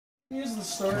Use the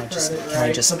store credit, can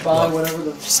I just buy whatever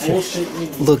the bullshit you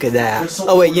need. look at that?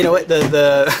 Oh wait, you know what?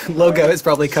 The logo is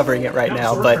probably covering it right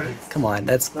now, but come on,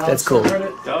 that's cool.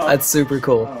 That's super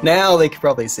cool. Now they can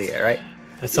probably see it, right?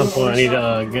 At some point, I need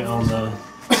to get on the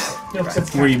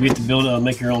where you get to build,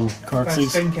 make your own card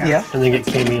sleeves. Yeah. And then get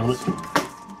Cammy on it.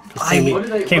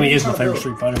 Cammy is my favorite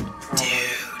Street Fighter.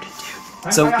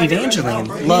 So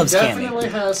Evangeline loves Cammy.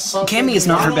 Cammy is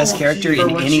not her best character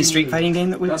in any Street Fighter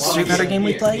game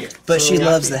we play, but she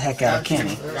loves the heck out of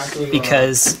Cammy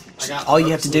because all you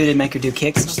have to do to make her do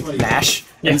kicks is just mash,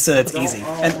 and so it's easy.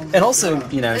 And also,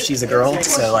 you know, she's a girl,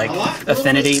 so like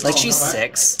affinity, like she's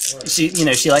 6. She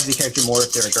likes the character more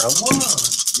if they're a girl.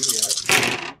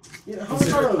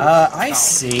 I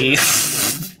see.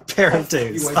 Pair of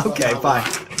 2s. Okay, fine.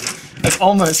 That's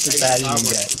almost as bad as you can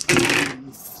get.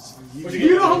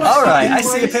 Alright, I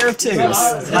see a pair of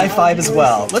 2s. High five as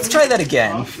well. Let's try that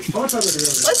again.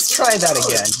 Let's try that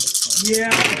again. Yeah,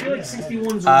 I feel like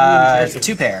 61's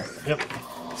 2 pair. Yep.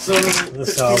 So,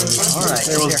 Alright.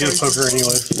 Everyone's good at poker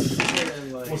anyway.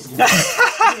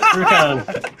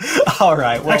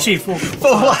 Alright, well, actually,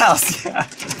 full house, yeah.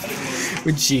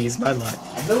 With cheese, my luck.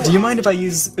 Do you mind if I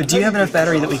use... Do you have enough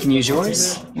battery that we can use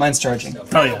yours? Mine's charging.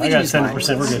 Oh yeah, I got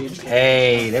 70%, we're good.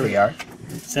 Hey, there we are.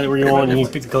 Set it where you want and you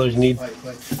can pick the colors you need. I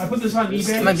put this on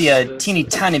eBay. It might be a teeny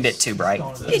tiny bit too bright.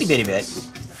 Itty bitty bit.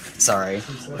 Sorry.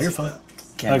 Oh, you're fine.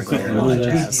 Camera clear and all that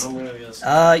jazz.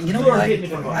 You know what?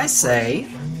 I say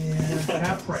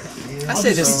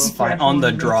this is fine. On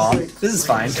the draw. This is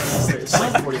fine.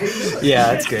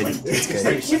 Yeah, it's good. It's good.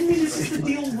 Are you kidding me? This is the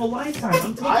deal of a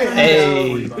lifetime.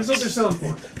 Hey. This is what they're selling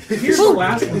for. Here's the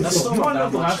last one. You want to know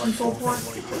what the last one sold for?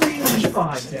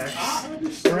 305 decks.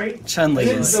 Right? Chun-Li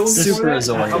is super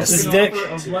azorius. This deck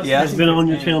has been on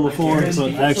your channel before, so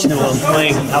I actually know what I'm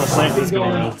playing and how to play this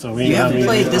going on. So you haven't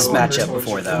played this matchup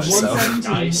before, though, so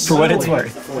for what it's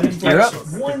worth. You're up.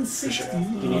 160.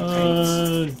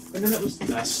 And then it was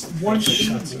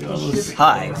 160.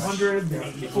 Hi.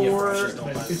 104.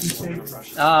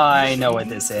 56. I know what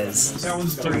this is. That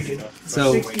one's graded.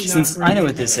 So, since I know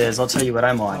what this is, I'll tell you what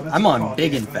I'm on. I'm on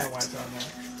Big Infect.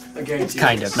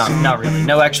 Kind of, not really.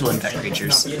 No actual infect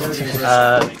creatures.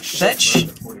 Fetch,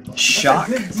 shock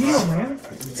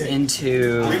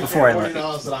into... Before I look.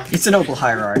 It's an Ignoble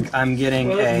Hierarch. I'm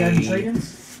getting a...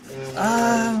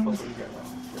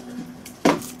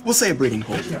 we'll say a breeding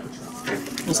pool.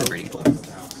 We'll say breeding pool.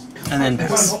 And then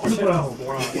pass.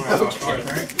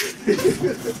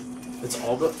 It's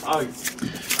all good.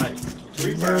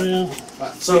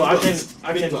 So I can.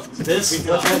 This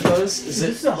what that does is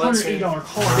it lets me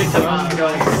 $108 pick them up and go.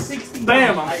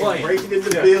 Bam! I'm playing.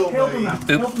 Help him out.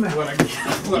 Help him out.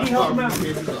 Can you help him out?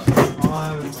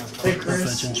 Hey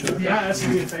Chris. Yeah, that's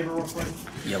gonna be a favor real quick.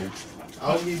 Yo.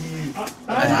 I'll give you.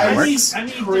 I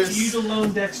need you to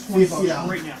loan Dex $20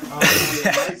 right now.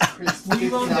 Will you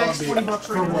loan Dex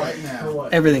 $20 right now?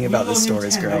 Everything about this store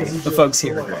is great. The folks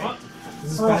here are great.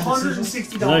 For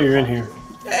 $160. Now you're in here.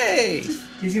 Hey!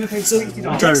 He's gonna pay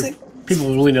 $60.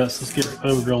 People are really nuts. Let's get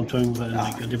overgrown tunes in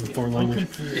like a different foreign language.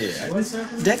 Yeah.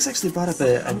 Dex actually brought up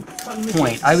a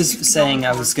point. I was saying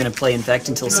I was going to play Infect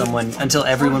until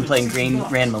everyone playing green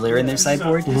ran Malira in their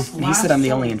sideboard. And he said I'm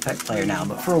the only Infect player now,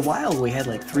 but for a while we had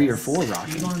like 3 or 4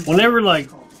 rocking. Whenever like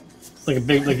a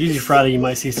big, like usually Friday you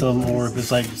might see some, or if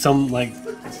it's like some like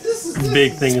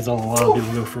big thing is on the line,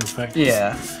 people go for Infect.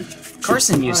 Yeah.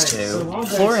 Carson used to.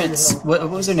 Florence, what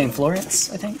was her name? Florence,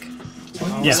 I think?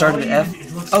 Yeah. Started with F?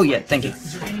 Oh yeah, thank you.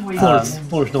 Florence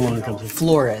no longer comes in.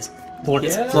 Flores.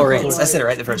 Florence. Florence. I said it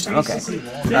right the first time. Okay.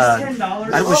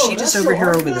 Was she just over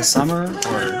here over the summer?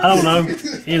 Or? I don't know.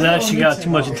 Either that, she got too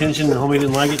much attention and homie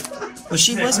didn't like it. Well,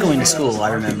 she was going to school,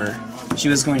 I remember. She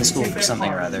was going to school for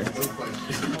something or other.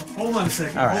 Hold on a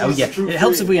second. Alright, oh yeah. It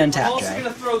helps if we untap, Jay.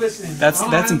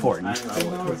 That's important.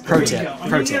 Pro tip.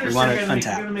 Pro tip. We want to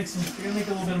untap. You're gonna make a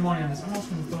little bit of money on this. I'm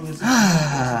also gonna throw this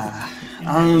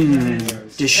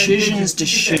Decisions.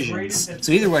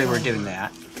 So either way, we're doing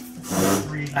that.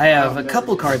 I have a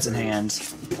couple cards in hand.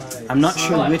 I'm not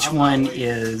sure which one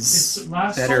is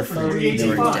better for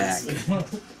your deck.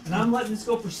 And I'm letting this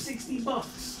go for $60.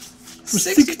 For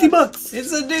 $60.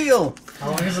 It's a deal.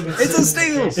 It's a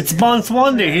steal. It's Bant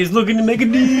Constable. He's looking to make a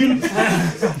deal.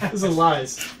 Those are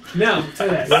lies. No, tell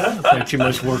that. That's too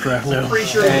much work right now.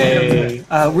 Hey.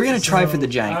 We're gonna try for the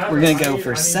jank. We're gonna go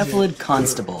for Cephalid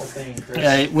Constable.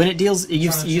 When it deals,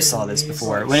 you saw this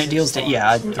before. When it deals to,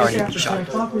 yeah, I already shot.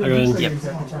 Yep.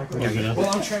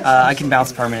 I can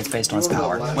bounce permanents based on its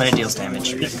power when it deals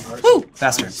damage. Woo!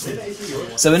 Faster.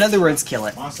 So in other words, kill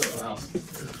it.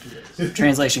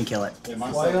 Translation: kill it.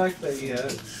 Why you like the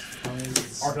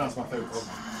Arcanon's my favorite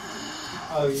Pokemon.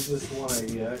 Oh, you just want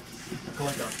a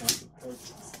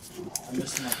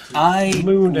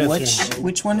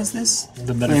which one is this?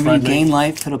 The better Whenever you fragment. gain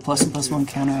life, put a +1/+1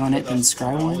 counter on it, then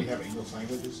scry one.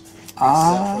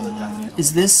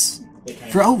 Is this?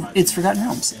 It's Forgotten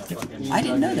Realms. I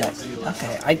didn't know that.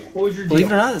 Okay, believe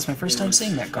it or not, that's my first time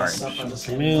seeing that card.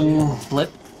 Come in.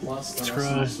 Blip.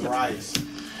 Try.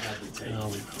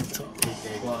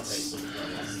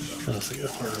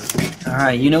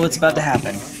 Alright, you know what's about to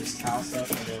happen.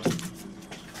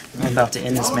 I'm about to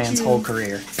end this man's whole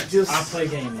career. I'll play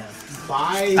game now.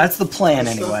 That's the plan,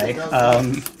 anyway.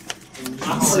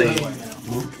 Let's see.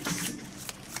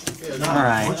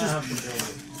 Alright.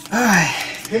 Alright.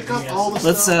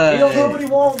 Let's, He don't know what he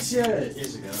wants yet.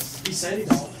 He said he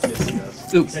don't.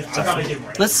 Ooh,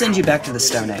 let's send you back to the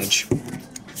Stone Age.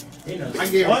 I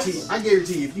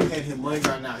guarantee you, if you had him money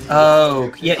right now.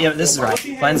 Oh, yeah, this is right.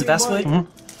 Vines of Vastwood?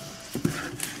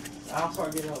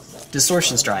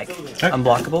 Distortion Strike.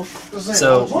 Unblockable.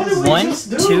 So, 1,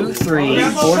 2, 3,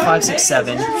 4, 5, 6,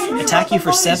 7. Attack you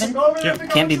for 7.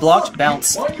 Can't be blocked.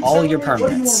 Bounce all your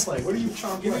permanents.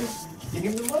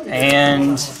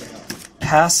 And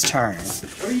pass turn.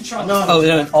 Oh,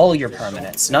 no, all your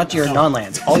permanents. Not your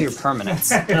non-lands. All your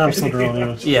permanents. I'm still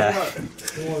drawing. Yeah.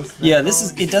 Yeah, this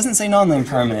is. It doesn't say non-land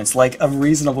permanents like a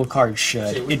reasonable card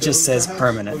should. It just says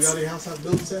permanents.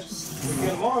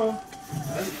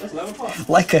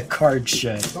 Like a card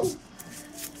should.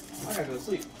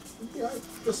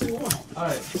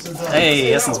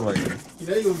 Hey, Essence Warrior. You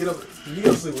know you're gonna get up. You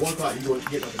go sleep 1 o'clock. You go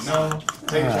get up at 9.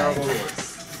 Take a shower, go to work.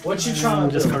 What you trying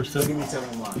to do? Discard stuff. Give me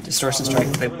 7 line. Distortion Strike.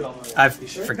 I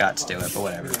forgot to do it, but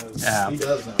whatever. He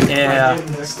does now. Yeah.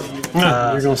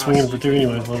 You're going to swing in for 2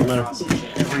 anyway. Doesn't matter.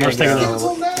 We're gonna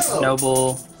go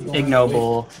Noble,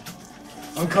 Ignoble,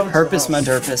 Purpose,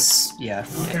 Mudurpus. Yeah,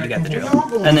 you got the drill.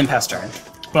 And then pass turn.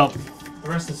 Well,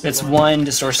 It's 1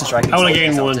 Distortion Strike. I would have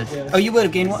gained 1. Oh, you would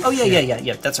have gained 1? Oh,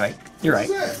 yeah, that's right. You're right.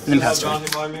 And then pass turn.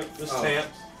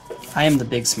 I am the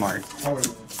big smart.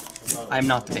 I am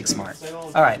not the big smart.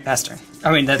 Alright, pass turn.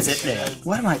 I mean, that's it. Yeah.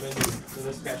 What am I?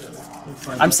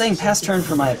 I'm saying pass turn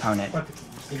for my opponent.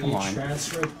 Come on.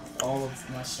 Transfer all of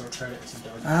my store credit to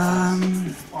Doug.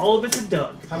 All of it to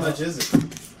Doug. How much is it?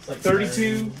 It's like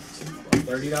 $32.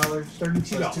 $30. $32.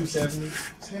 $270.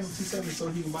 $270 so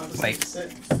he can buy the Wait.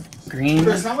 set. Green,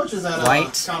 Chris, how much is that?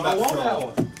 white, Combat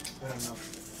Patrol?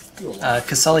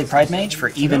 Kasali Pride Mage for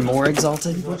even more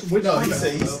exalted. No, he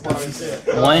said.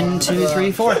 1, 2,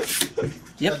 3, 4.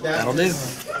 Yep, that'll do.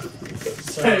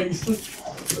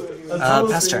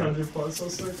 Pass turn. $270.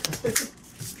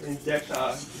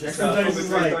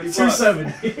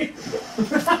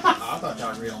 I thought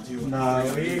y'all agreed on 200.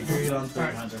 No, we agreed on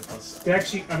 300 plus.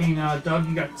 Actually, Doug,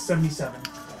 you got 77.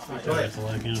 Go ahead.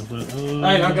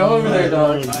 Hey, now go over there,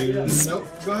 dog. Nope.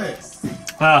 Go ahead.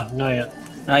 Not yet.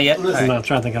 Not yet? I'm Alright. not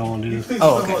trying to think how I want to do this.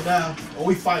 Oh, okay. Down, or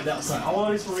we fight outside. I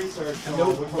want some research.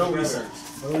 No research.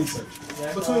 No research.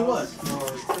 Between what?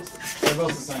 They're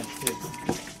both the same.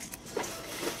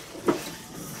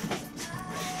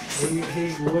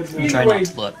 I'm trying not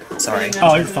to look. Sorry.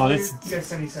 Oh, you're fine. It's, You got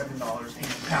 $77 in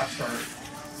TapStart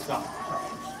stuff.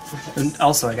 And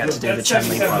also, I got to do the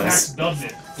Chun-Li close.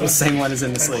 The same one as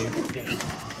in the sleeve.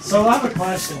 So I have a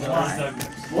question, Doug.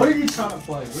 What are you trying to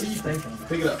play? What are you thinking?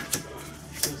 Pick it up.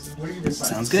 What are you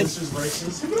deciding? Sounds good. Sisters,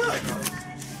 races? Alright.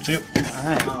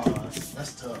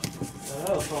 That's tough. Do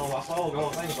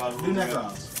Do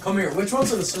Necrons. Come here. Which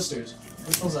ones are the sisters?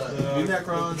 Which one's that? Do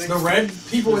Necrons. The red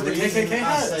people with the KKK I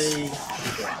hats. say,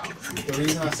 the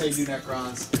reason I say do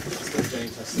Necrons is because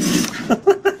James has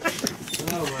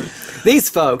These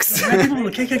folks.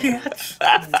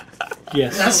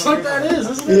 yes. That's what that is,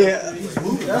 isn't it? Yeah.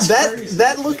 That's crazy.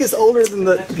 That look is older than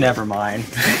the. Never mind.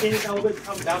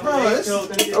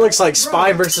 It looks like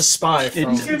Spy versus Spy.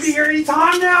 From... He's gonna be here any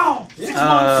time now!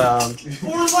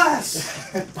 Or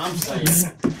less! I'm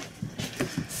saying.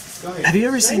 Go ahead. Have you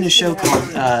ever seen a show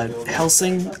called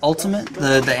Hellsing Ultimate?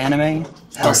 The anime?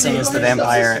 Hellsing is the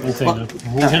vampire. I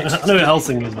know what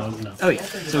Helsing is, but no. Oh yeah.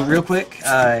 So real quick,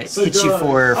 hit you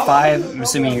for 5. I'm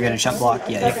assuming you're gonna jump block.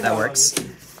 Yeah, yep, that works.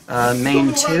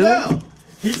 Main 2.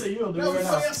 He said you don't do it right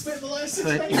now. I spent the last 6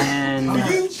 Put days. in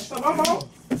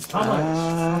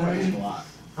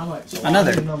How much?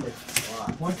 another,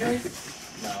 1K?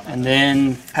 and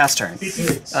then pass turn.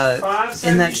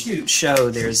 In that show,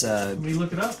 there's a Can we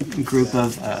look it up? group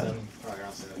of,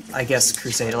 I guess,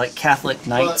 Crusader, like Catholic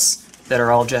knights that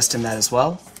are all dressed in that as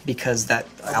well, because that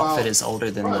outfit is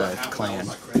older than the clan.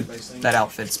 That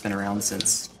outfit's been around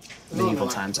since medieval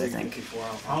times, I think.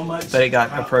 How much? But it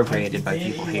got appropriated by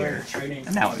people here,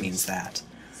 and now it means that.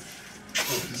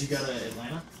 Did you go to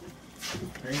Atlanta?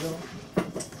 There you go.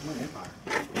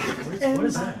 What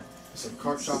is that? It's a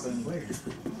card shop in where?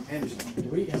 Anderson. Have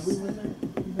we been there?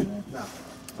 You been there? No,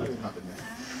 I've not been there.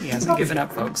 He hasn't given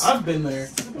up, folks. I've been there.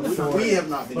 We have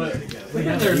not been there together. We've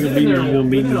been there. You're gonna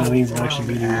beat me. That means I'm actually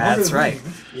beating you. That's right.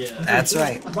 Yeah. That's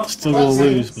right. Still gonna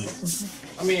lose,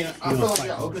 but I mean, I feel like I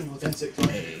opened within 6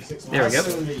 months. There we go. I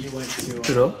assumed that you went to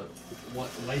Kudo. what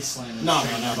Wasteland? No.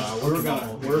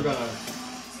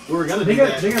 We were gonna They do got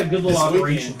that. they got a good little this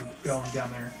operation weekend, going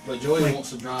down there. But Joey wants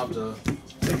to drive to.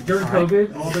 Like during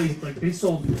COVID, all they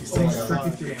sold things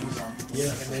strictly through Amazon.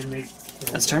 Yeah. And then they.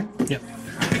 That's turn. yep.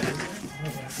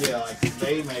 Yeah, like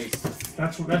they make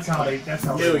That's how they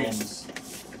roll. millions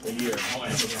a year on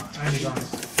Amazon. Amazon.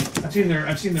 I've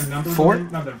seen their numbers. Four?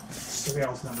 Not their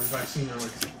sales numbers, but I've seen their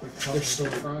like Their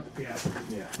storefront. Yeah.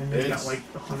 Yeah. And they've got It's- like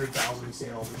 100,000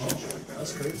 sales and shit like that.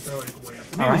 That's crazy. They're like way up.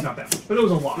 Maybe Alright. it's not that much, but it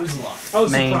was a lot. It was a lot. I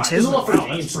was Main surprised. two. It was a lot for Wow,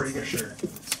 games, that's pretty pretty good. sure.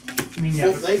 I mean, yeah.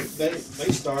 Well, but-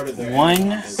 they started there.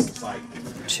 One. It's like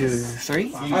 2,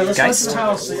 3. Alright, let's Guys. go to the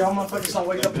house so y'all motherfuckers don't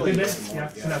wake up Did late. they? Yeah.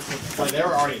 So that's what. like they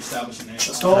were already established in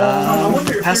Amazon. Go. I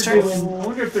wonder if Pass they're turn. doing. I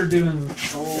wonder if they're doing.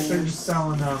 If they're just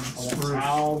selling screws.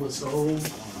 How let's go.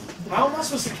 How am I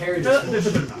supposed to carry They're this?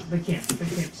 not. They can't. They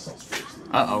can't sell screws.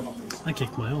 Uh-oh. I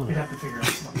kicked my They'd own. have to figure out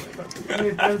some other way. But I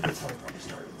mean, that's how they probably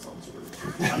started selling screws.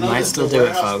 He might still do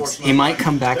it, folks. He might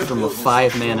come back from a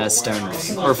 5-mana stone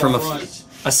ring. Or from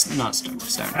not stone.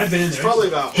 I've been in It's there. probably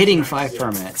about Hitting 5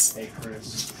 permanents. Hey,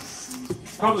 Chris.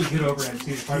 Probably good overhead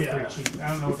too. Probably pretty cheap. I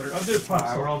don't know what they're. They're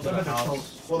probably I bet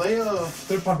well they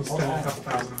they're probably spending a couple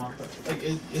 $1,000 a month. But, like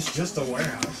it's just a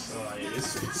warehouse. So like, it's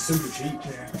super cheap.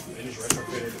 yeah. They just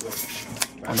retrofitted it with.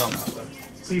 I don't know.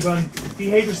 See, buddy,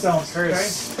 behave yourselves, okay?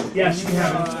 Yes, you can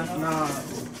have it.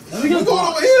 Let me go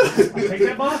over here. Take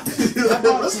that box.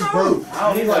 Let's go. I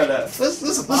don't need like that.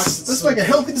 Let's make a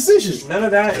healthy decision. None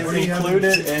of that is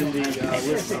included in the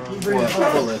list.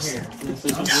 What list?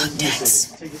 Dog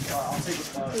decks.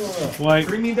 White.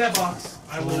 Bring me that box.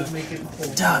 I will make it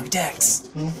full. Dog decks.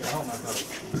 You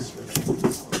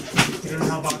don't know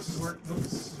how boxes work?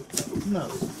 Oops. No.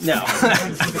 No. I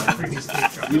just look at the previous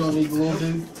page. You don't need the little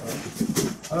dude.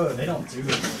 Oh, they don't do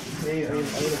it.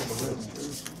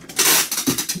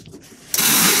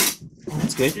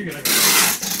 That's good. You're good.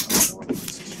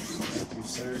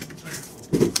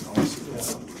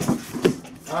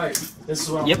 Alright, this is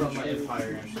what I'm Yep. throwing my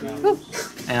Empire in.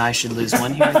 And I should lose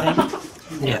 1 here, I think.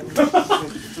 Yeah. Get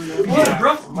it,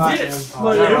 bro. Get it.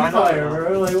 My Empire,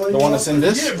 bro. Like, what The one that's in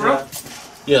Get this? it, bro.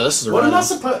 Yeah, this is a What am I rhino.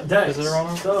 supposed? Is it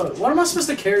wrong? What am I supposed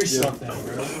to carry something,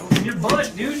 bro? Your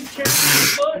butt, dude. You can't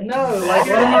your butt. No, like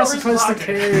what am I supposed to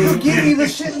carry? Give me the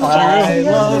shit in the I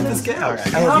love this game. Alright.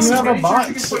 You have a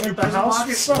box at the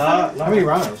house. How many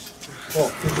rhinos?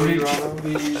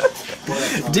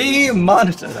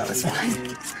 Demonetized. That was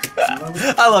fine.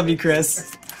 I love you,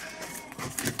 Chris.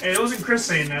 Hey, it wasn't Chris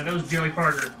saying that. That was Joey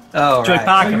Parker. Oh, Joey right.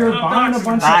 Parker. You're buying a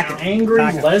bunch Back- of angry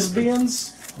back-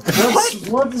 lesbians?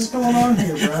 What is going on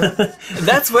here, bro?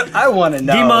 That's what I want to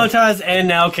know. Demonetized and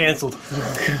now canceled.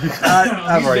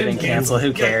 I've already been canceled.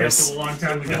 Who cares? A long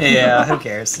time ago. Yeah, who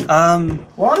cares?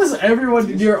 Why does everyone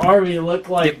in your army look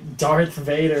like Darth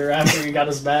Vader after he got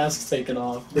his mask taken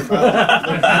off?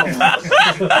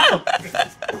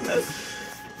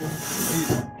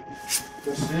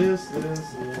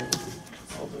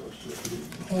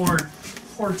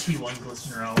 Poor T1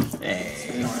 glistener out.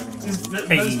 Hey.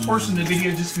 This portion of the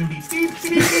video is just going to be beep,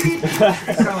 beep, beep, beep. It's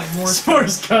kind of like more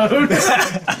Source code.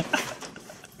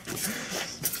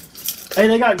 Hey,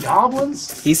 they got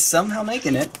goblins? He's somehow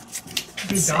making it.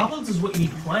 Dude, goblins is what you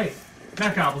need to play.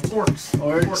 Not goblins, orcs.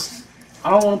 Orcs. I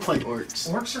don't want to play orcs.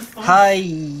 Orcs are fun. Hi.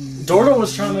 Dordo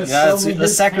was trying to sell me Let's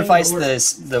his sacrifice hand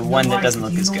orc. the one that doesn't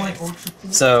look You as know why good. orcs are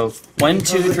cool? So 1,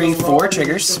 2, 3, 4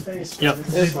 triggers. Yep.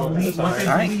 They believe what they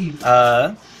Alright. believe.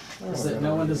 Is that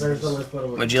no one deserves to live but a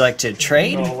orc. Would you like to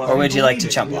trade or would you like to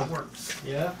chump block? Works.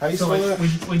 Yeah? How you So spell like,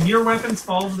 that? when your weapons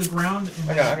fall to the ground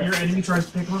and Okay. your enemy tries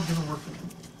to pick them up, it doesn't work for them.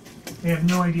 They have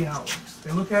no idea how it works.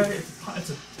 They look at it,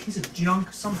 it's a piece of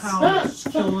junk. Somehow it's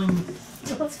killing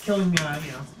killing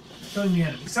the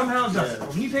enemy. Somehow it does it.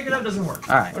 When you pick it up, it doesn't work.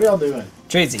 Alright. What are y'all doing?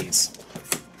 Tradesies.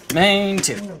 Main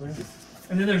 2.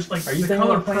 And then there's like Are you the thinking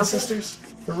color of playing purple. sisters?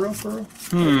 For real, for real?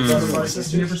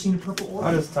 Have you ever seen a purple orc?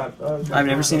 I just typed. I've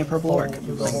never seen a purple orc.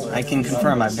 I can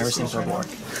confirm I've never seen a purple orc.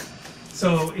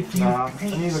 So if you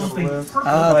paint something purple,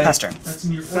 Pass turn. that's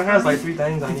in your That has like 3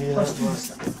 things I need. plus 2 You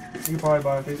can probably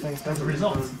buy 3 things. as a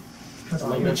result.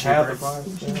 Like the chat.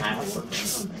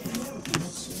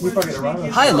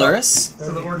 Hi, Luris.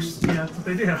 So the orcs, yeah, that's what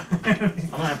they do. I'm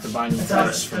gonna have to buy new That's how,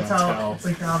 dice for my that's how, spell. it's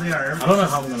like how they are. I don't know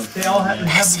how I'm gonna. They all have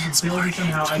the ability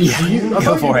somehow. Yeah,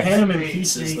 go for it. Hand them in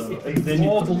pieces though. If they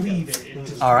all believe it. It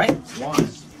just, All right. Why?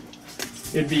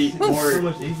 It'd be more.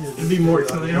 It'd be more.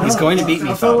 so they don't He's going to beat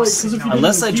me, folks.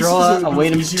 Unless I draw a way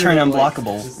to turn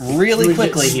unblockable really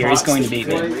quickly here, he's going to beat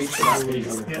me.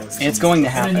 It's going to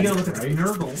And then you happen. gotta look at the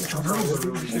Nurgles. The Nurgles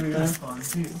are really kind of fun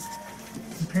too.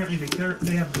 Apparently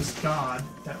they have this god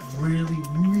that really,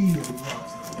 really loves them.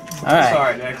 All right.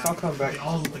 Sorry, Nex. I'll come They back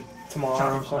all look like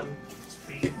tomorrow or something.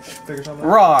 Figure something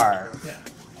out. Roar. Yeah.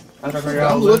 I gotta figure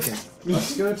out. I'm looking.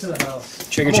 Let's go to the house.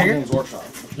 Trigger, I'm on trigger. Games Workshop.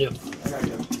 Yep. I gotta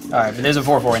go. All right, but there's a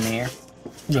 4/4 in the air,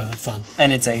 Yeah, that's fine.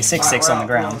 and it's a 6/6 on the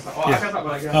ground. Oh, I got that,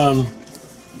 but I got Um,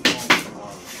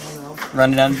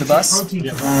 Run it under the bus. Protein.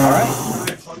 Yep. All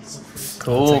right.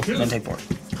 Cool. Then take 4.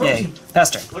 Yay.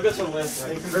 Pass turn. Look at some list.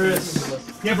 Chris,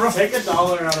 Yeah, bro. take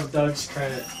 $1 out of Doug's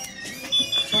credit.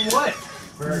 So what?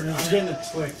 I'm getting a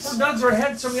Twix. Some Doug's were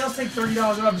ahead. Somebody else take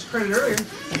 $30 out of his credit earlier.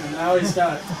 And now he's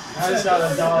got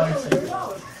 $1.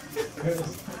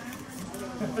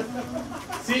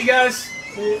 See you guys.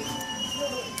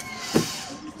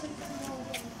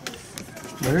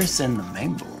 Where's in the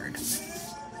main board?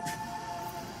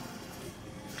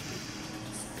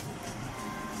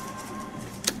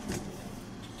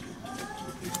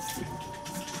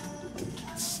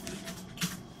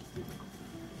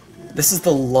 This is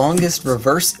the longest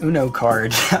reverse Uno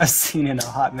card I've seen in a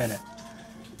hot minute.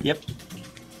 Yep.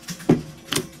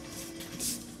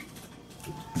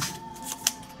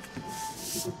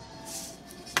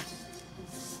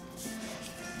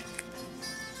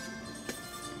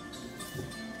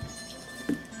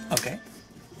 Okay.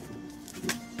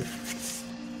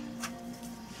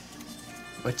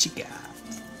 What you got?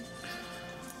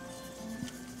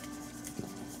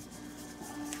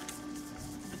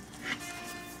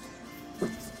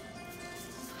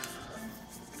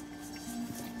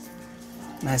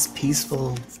 Nice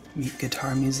peaceful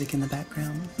guitar music in the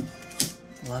background.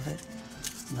 Love it.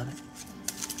 Love it.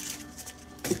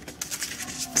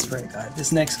 I swear to God,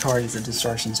 this next card is a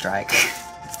Distortion Strike.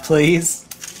 Please?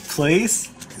 Please?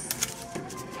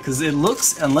 Because it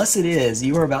looks, unless it is,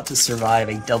 you are about to survive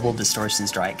a double Distortion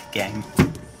Strike game.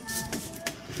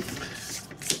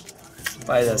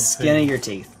 By the skin of your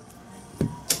teeth.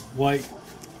 white.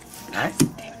 Alright.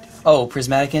 Oh,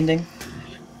 prismatic ending?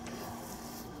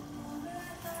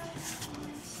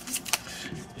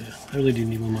 Yeah, I really do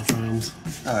need one of my frames.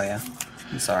 Oh yeah.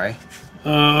 I'm sorry.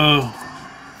 Well,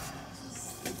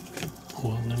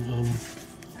 then,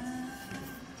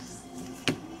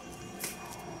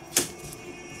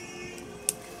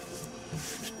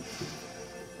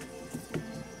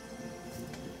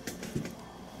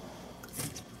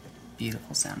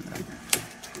 Beautiful sound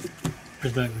though.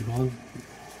 where's that going?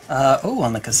 Oh,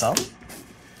 on the Casal?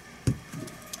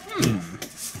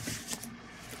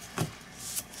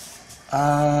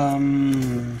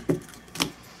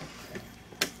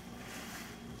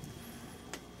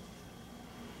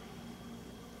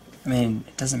 I mean,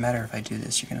 it doesn't matter if I do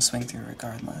this, you're gonna swing through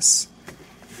regardless.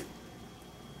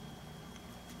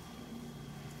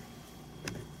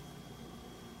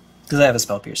 Because I have a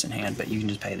Spell Pierce in hand, but you can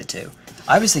just pay the 2.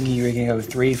 I was thinking you were gonna go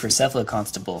 3 for Cephalid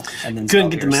Constable, and then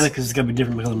Couldn't get the Spell mana Pierce. because it's got to be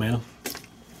different because of mana.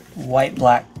 White,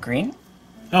 black, green?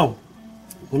 Oh,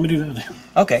 let me do that.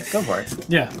 Okay, go for it.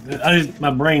 Yeah,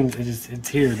 my brain it's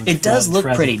here. It does look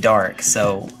rather- pretty dark,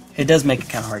 so it does make it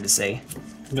kind of hard to see.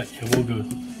 But yeah, we'll go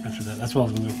after that. That's what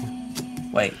I was gonna go for.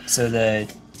 Wait, so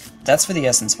that's for the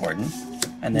Essence Warden,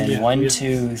 and then Yeah, 1, yeah.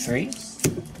 2, 3.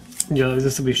 Yeah,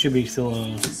 this should be still I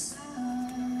guess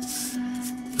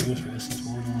for Essence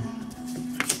Warden.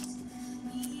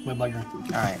 My background.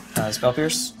 All right, Spell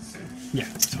Pierce. Yeah,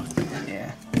 it's fine.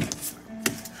 Yeah,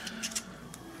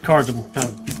 Cards, kind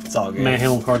of it's all good.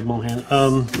 manhandle cards in one hand.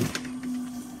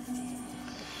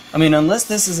 I mean, unless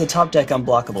this is a top deck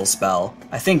unblockable spell,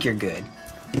 I think you're good.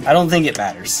 I don't think it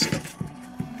matters.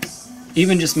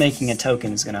 Even just making a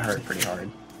token is going to hurt pretty hard.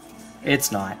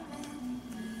 It's not.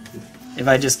 If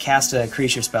I just cast a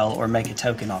creature spell or make a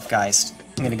token off Geist,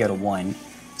 I'm going to go to 1.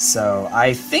 So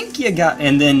I think you got...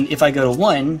 And then if I go to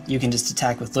 1, you can just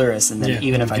attack with Luris, and then Yeah,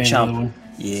 even if I gain another chump... one.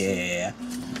 Yeah.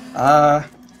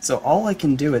 So all I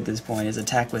can do at this point is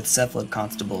attack with Cephalid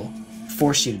Constable,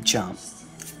 force you to chump.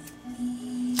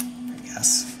 I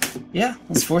guess. Yeah,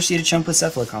 let's force you to chump with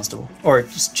Cephalid Constable. Or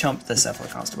just chump the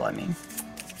Cephalid Constable, I mean.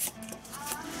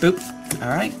 Boop.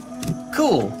 Alright.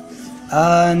 Cool.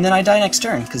 And then I die next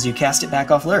turn, because you cast it back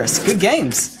off Luris. Good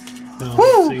games! No,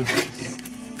 Woo! see.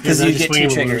 Because Yeah, you just get swing 2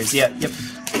 with triggers. Yep, yep.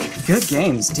 Good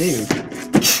games, dude.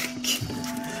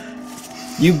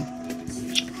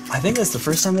 I think that's the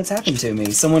first time that's happened to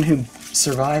me. Someone who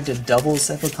survived a double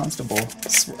Cephalid Constable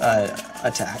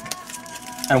attack.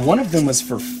 And one of them was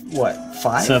for, what,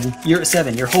 5? 7. You're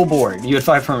 7, your whole board. You had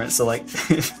 5 permanents, so like...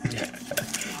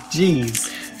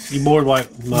 Jeez. You board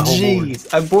wiped my whole board.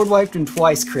 Jeez. I board wiped him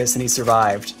twice, Chris, and he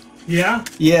survived. Yeah?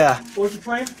 Yeah. What was you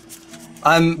playing?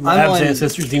 I'm Ab's on...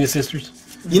 ancestors, Dina sisters.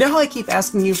 You know how I keep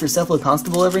asking you for Cephalid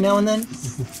Constable every now and then?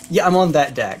 Yeah, I'm on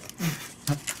that deck.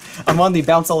 I'm on the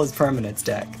Bounce All His Permanents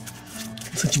deck.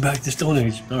 Sent you back to Stone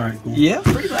Age. Alright, cool. Yeah,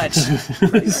 pretty much.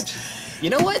 Pretty much. You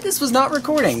know what? This was not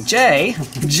recording. Jay!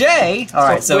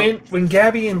 Alright, so... When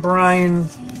Gabby and Brian...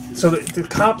 So the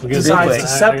cop decides to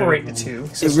separate the two.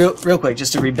 Real quick,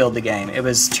 just to rebuild the game. It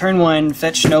was turn 1,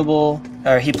 fetch Noble,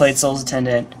 or he played Soul's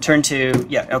Attendant. Turn 2,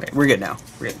 yeah, okay, we're good now.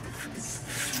 We're good.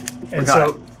 And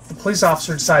so the police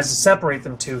officer decides to separate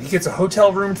them two. He gets a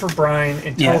hotel room for Brian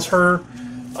and tells her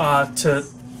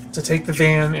to take the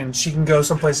van and she can go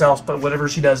someplace else, but whatever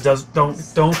she does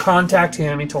don't contact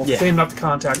him. He told him not to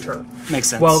contact her.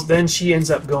 Makes sense. Well, then she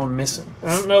ends up going missing.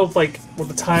 I don't know if, like, what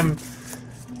the time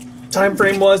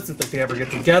frame was that they ever get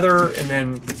together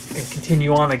and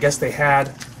continue on. I guess they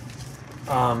had,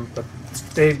 but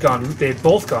they had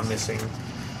both gone missing,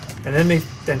 and then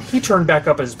he turned back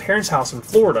up at his parents' house in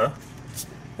Florida,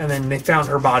 and then they found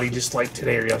her body just like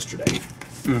today or yesterday,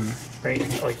 right?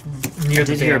 Like near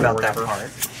the van hear about or that whatever.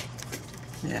 part.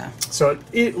 Yeah. So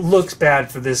it looks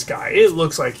bad for this guy. It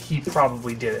looks like he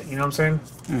probably did it. You know what I'm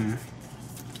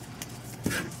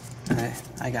saying?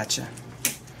 I gotcha.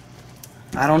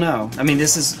 I don't know. I mean,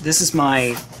 this is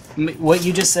my... What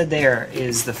you just said there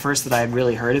is the first that I had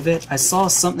really heard of it. I saw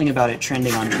something about it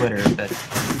trending on Twitter, but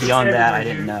beyond that, I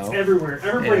didn't know. Everywhere.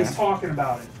 Everybody's talking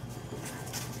about it.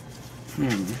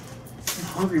 I'm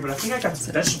hungry, but I think I got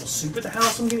some vegetable soup at the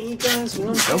house I'm going to eat, guys. You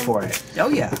know what I'm Go saying? for it. Oh,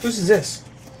 yeah. Whose is this?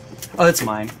 Oh, it's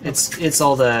mine. It's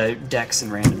all the decks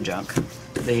and random junk.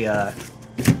 The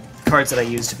cards that I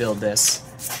used to build this.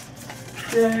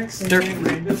 Decks and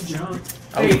random junk.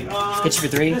 Oh, hey, hit you for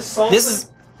 3. This is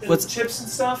what's chips and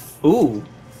stuff. Ooh.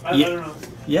 I don't know.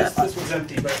 Yeah. This one's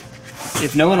empty, but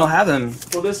If no one will have them.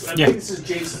 well, I think this is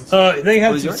Jason's. They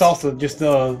have Was some yours? salsa, just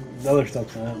the other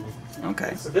stuff.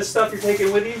 Okay. So this stuff you're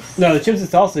taking with you? No, the chips and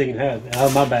salsa you can have out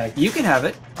of my bag. You can have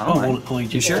it. I don't mind. Only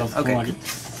You sure? salsa. Okay. I like it.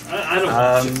 I don't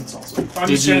know. Chips and salsa. I'm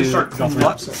Did just gonna you? start cleaning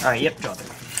up. What? All right. Yep. Draw 3.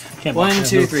 Can't 1, buy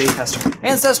 2, it. 3.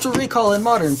 Ancestral Recall in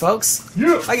Modern, folks.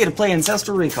 Yeah. I get to play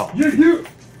Ancestral Recall. Yeah.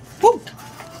 Woo!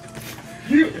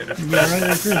 You're right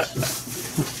there, Chris.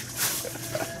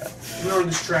 Throwing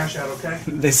this trash out, okay?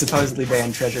 They supposedly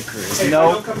banned Treasure Cruise. Hey,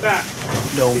 No. don't come back.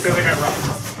 No. Because I got robbed.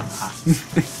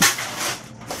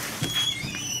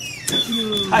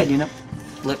 Hi, Dina.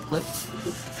 Flip.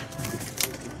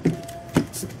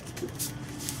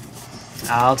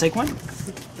 I'll take 1.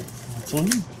 That's on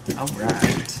you.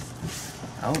 Alright.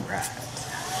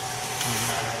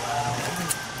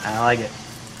 I like it.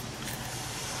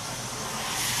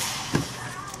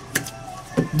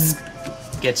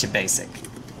 Get you basic.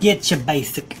 Get your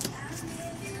basic.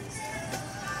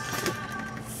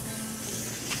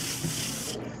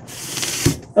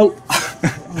 Oh.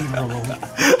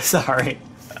 Sorry.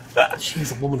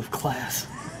 She's a woman of class.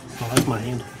 Oh, that's my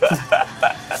hand.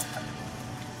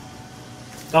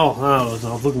 I was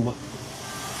looking. Right,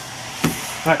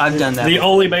 I've done that The before.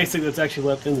 only basic that's actually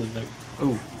left in this deck.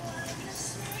 Ooh.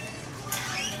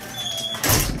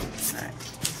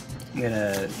 I'm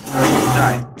gonna...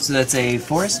 Alright, so that's a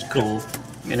forest. Cool.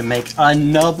 I'm gonna make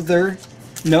another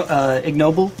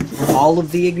ignoble. All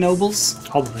of the ignobles.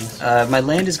 All the things. My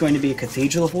land is going to be a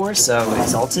cathedral of war, so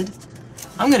exalted.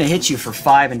 I'm gonna hit you for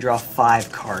 5 and draw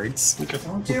 5 cards. Okay.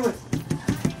 Don't do it.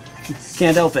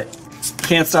 Can't help it.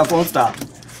 Can't stop, won't stop.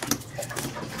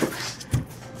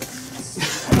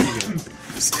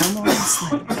 Just come on,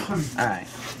 slip. Alright.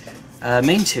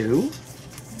 Main 2.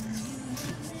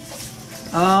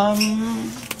 Humana.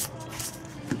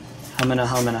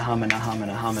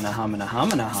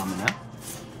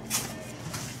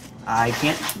 I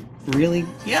can't really...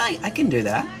 Yeah, I can do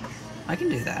that.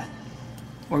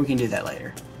 Or we can do that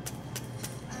later.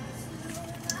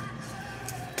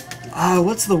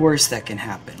 What's the worst that can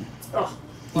happen? Oh,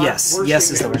 Yes worst is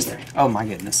thing the ever. worst thing. Oh my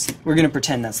goodness. We're gonna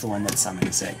pretend that's the one that's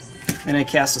summoning sick. Then I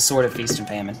cast a Sword of Feast and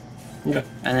Famine. Okay.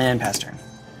 And then pass turn.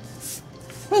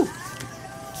 Woo!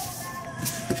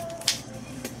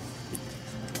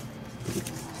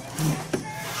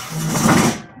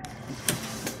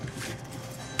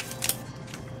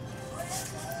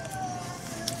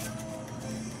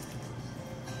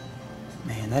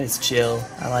 Man, that is chill.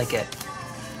 I like it.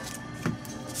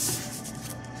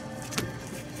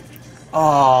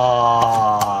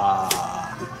 Aww.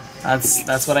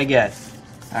 That's what I get.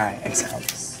 Alright, exile.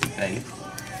 Ready.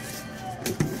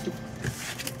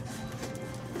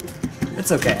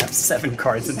 It's okay, I have 7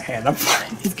 cards in hand. I'm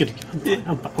fine. He's good.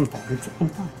 I'm fine.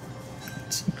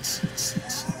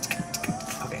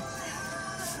 Okay.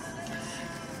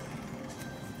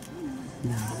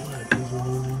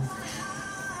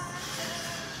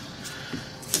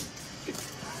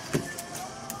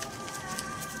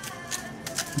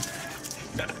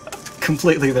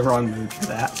 Completely the wrong mood for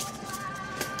that.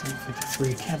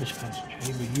 Free cabbage patch,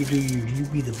 Jay, but you do you. You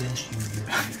be the best you.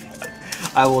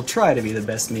 I will try to be the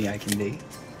best me I can be.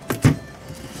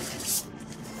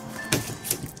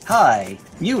 Hi,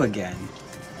 you again.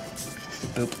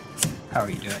 Boop. How are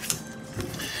you doing?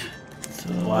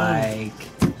 So, Like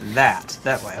that.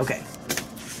 That way, okay.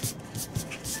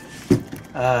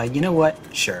 You know what?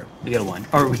 Sure, we get a 1.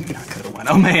 Or we not go to 1.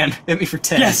 Oh man, hit me for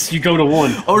 10. yes, you go to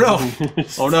 1. Oh no!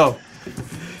 Oh no!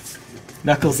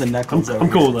 Knuckles and knuckles over.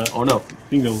 I'm cool with that. Oh no.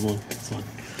 You can go with 1. It's fine.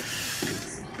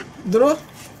 Draw.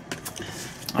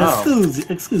 Oh.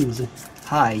 Excuse me.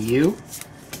 Hi, you.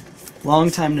 Long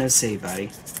time no see,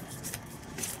 buddy.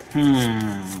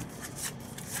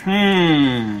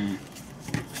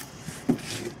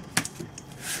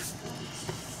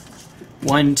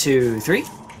 One, two, three.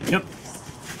 Yep.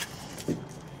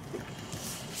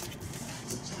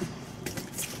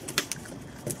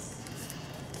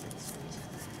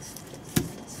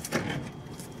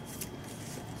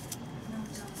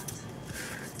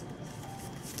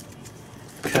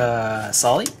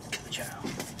 Solly.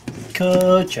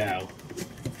 Ka-chow.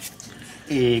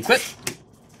 Equip.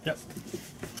 Yep.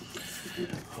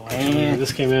 Oh, And-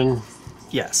 this came in.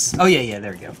 Yes. Oh yeah,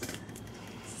 there we go.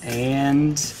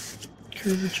 And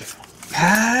Ka-chow.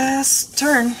 pass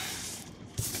turn.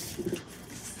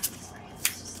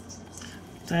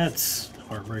 That's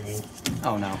heartbreaking.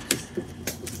 Oh no.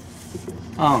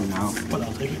 Oh no. But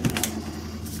I'll take it.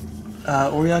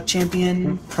 Oriok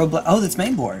champion. Pro black. Oh, that's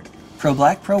main board. Pro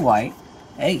black, pro white.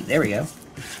 Hey, there we go.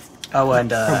 Oh,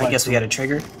 and I guess we got a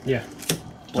trigger. Yeah.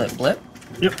 Blip, blip.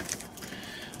 Yep.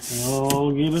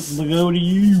 I'll give it the go to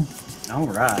you. All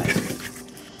right.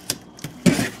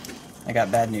 I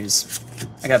got bad news.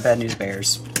 I got bad news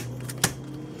bears.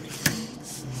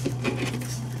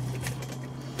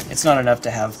 It's not enough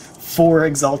to have 4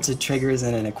 exalted triggers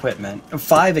in an equipment.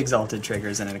 5 exalted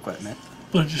triggers in an equipment.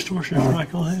 But distortion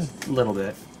strike on ahead. A little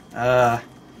bit.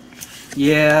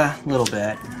 Yeah, a little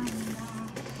bit.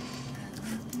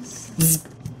 Zzz.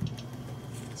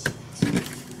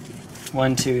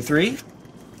 1, 2, 3.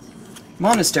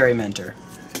 Monastery Mentor.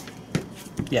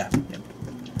 Yeah. Yep.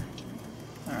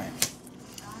 Alright.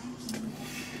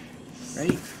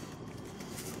 Ready?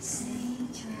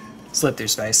 Slip through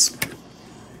space.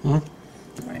 Mhm.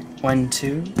 Alright. 1,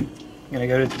 2. I'm gonna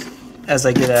go to as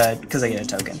I get a because I get a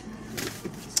token.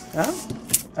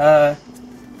 Oh.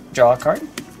 Draw a card.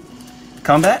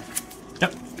 Combat.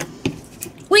 Yep.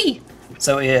 Whee!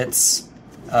 So it's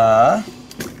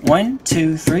 1,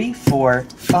 2, 3, 4,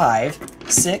 5,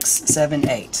 6, 7,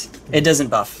 8. It doesn't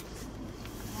buff.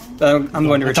 I'm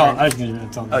going to return.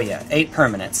 Oh yeah, 8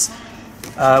 permanents,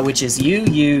 which is you.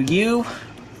 You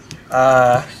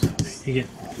get.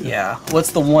 Yeah.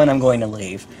 What's the one I'm going to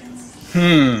leave?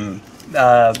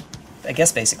 I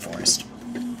guess Basic Forest.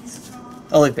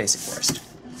 I'll leave Basic Forest,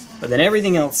 but then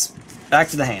everything else back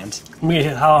to the hand. What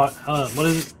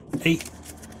is it? 8.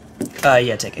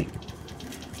 Yeah, take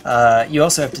 8. You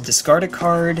also have to discard a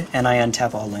card, and I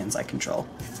untap all lands I control.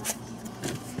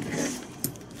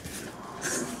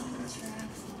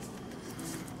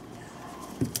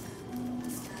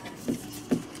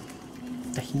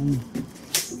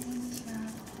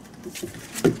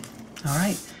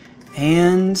 Alright.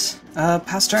 And,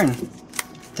 pass turn. I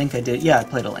think I did. Yeah, I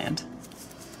played a land.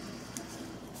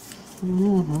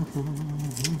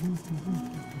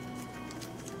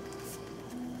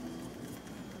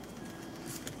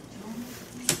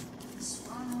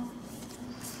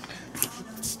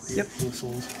 Yep.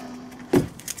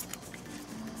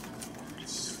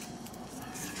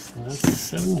 That's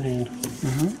 7 hand.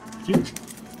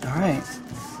 Alright.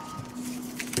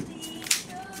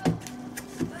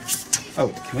 Oh,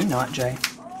 can we not, Jay?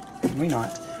 Can we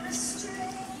not?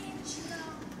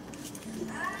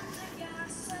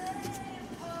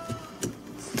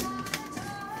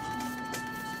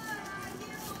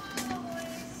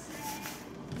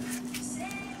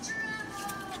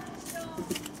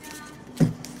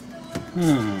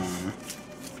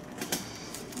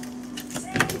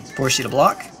 Force you to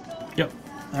block? Yep.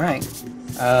 Alright.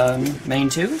 Main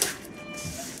 2.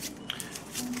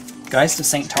 Geist of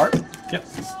St. Tarp. Yep.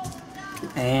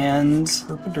 And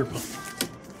Herpa derpa.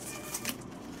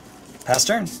 pass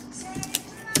turn.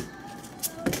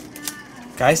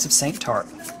 Geist of St. Tart.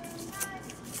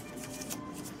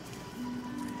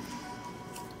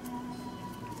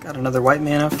 Got another white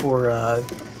mana for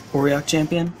Auriok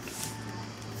Champion.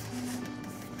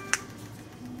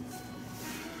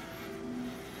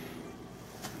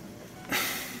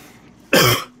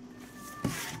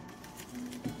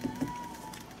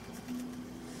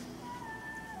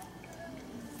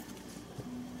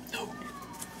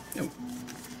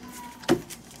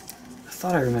 I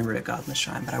thought I remembered it Godless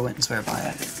Shrine, but I wouldn't swear by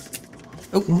it.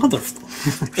 Oh, mother!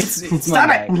 It's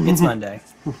Monday. It's Monday.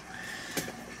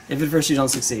 If at first you don't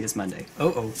succeed, it's Monday.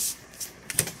 Oh.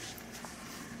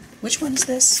 Which one is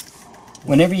this?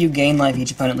 Whenever you gain life, each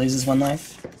opponent loses 1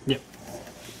 life? Yep.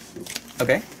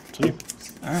 Okay. So you.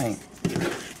 Alright.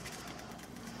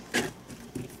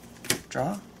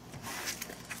 Draw.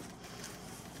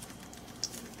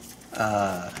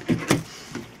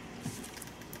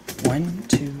 1,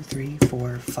 2, 3,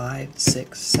 4, 5,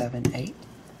 6, 7, 8.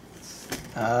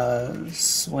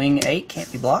 Swing 8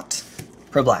 can't be blocked.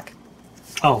 Pro black.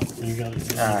 Oh, you got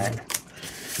it. Alright.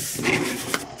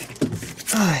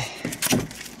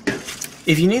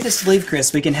 If you need this to leave,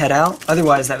 Chris, we can head out.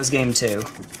 Otherwise, that was game 2.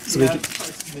 So we can.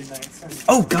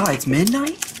 Oh God, it's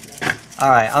midnight. All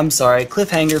right, I'm sorry.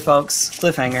 Cliffhanger, folks.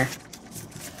 Cliffhanger.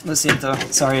 Let's see though.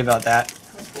 Sorry about that.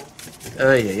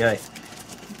 Oy.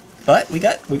 But we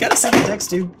got a second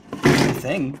text to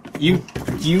thing. You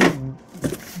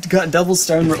got double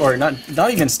stone or not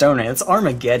even stone ring. It's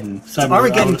Armageddon. It's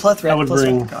Armageddon plus red. I would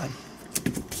bring. God.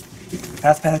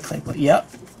 Path clay. Yep.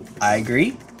 I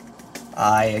agree.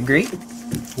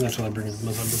 That's what I bring in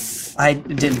November. I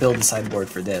didn't build a sideboard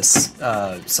for this,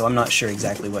 so I'm not sure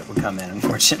exactly what would come in,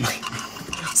 unfortunately.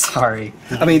 Sorry.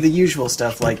 I mean, the usual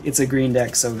stuff, like it's a green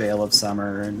deck, so Veil of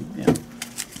Summer, and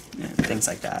things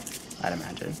like that, I'd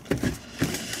imagine.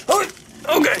 Oh,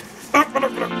 okay!